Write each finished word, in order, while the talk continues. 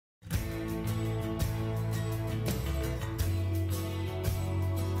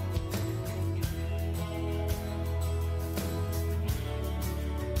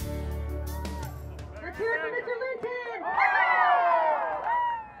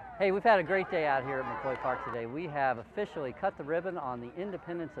Hey, we've had a great day out here at Mcoy Park today. We have officially cut the ribbon on the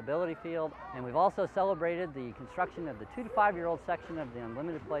Independence Ability Field, and we've also celebrated the construction of the 2 to 5-year-old section of the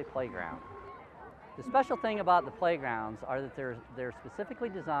Unlimited Play playground. The special thing about the playgrounds are that they're specifically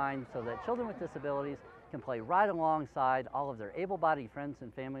designed so that children with disabilities can play right alongside all of their able-bodied friends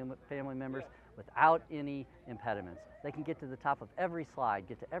and family members without any impediments. They can get to the top of every slide,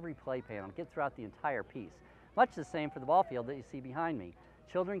 get to every play panel, get throughout the entire piece. Much the same for the ball field that you see behind me.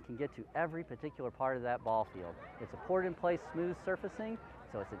 Children can get to every particular part of that ball field. It's a poured-in-place smooth surfacing,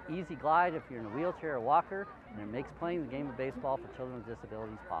 so it's an easy glide if you're in a wheelchair or walker, and it makes playing the game of baseball for children with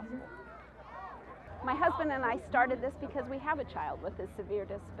disabilities possible. My husband and I started this because we have a child with a severe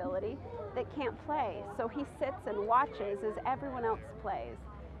disability that can't play, so he sits and watches as everyone else plays.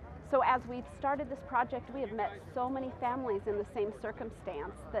 So as we've started this project, we have met so many families in the same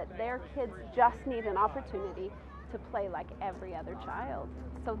circumstance that their kids just need an opportunity to play like every other child.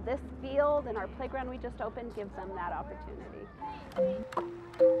 So this field and our playground we just opened gives them that opportunity.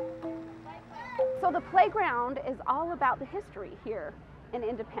 So the playground is all about the history here in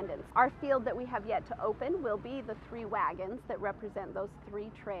Independence. Our field that we have yet to open will be the 3 wagons that represent those 3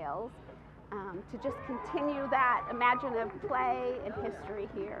 trails to just continue that imaginative play and history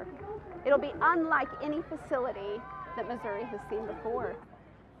here. It'll be unlike any facility that Missouri has seen before.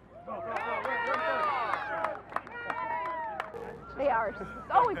 They are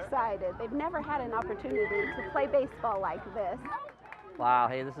so excited. They've never had an opportunity to play baseball like this. Wow,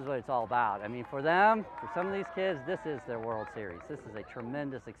 hey, this is what it's all about. I mean, for them, for some of these kids, this is their World Series. This is a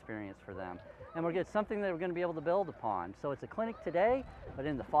tremendous experience for them. And we're getting something that we're going to be able to build upon. So it's a clinic today, but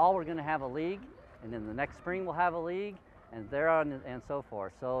in the fall we're going to have a league, and in the next spring we'll have a league, and thereon and so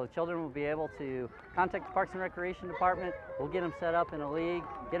forth. So children will be able to contact the Parks and Recreation Department. We'll get them set up in a league,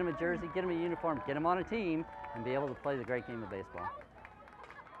 get them a jersey, get them a uniform, get them on a team, and be able to play the great game of baseball.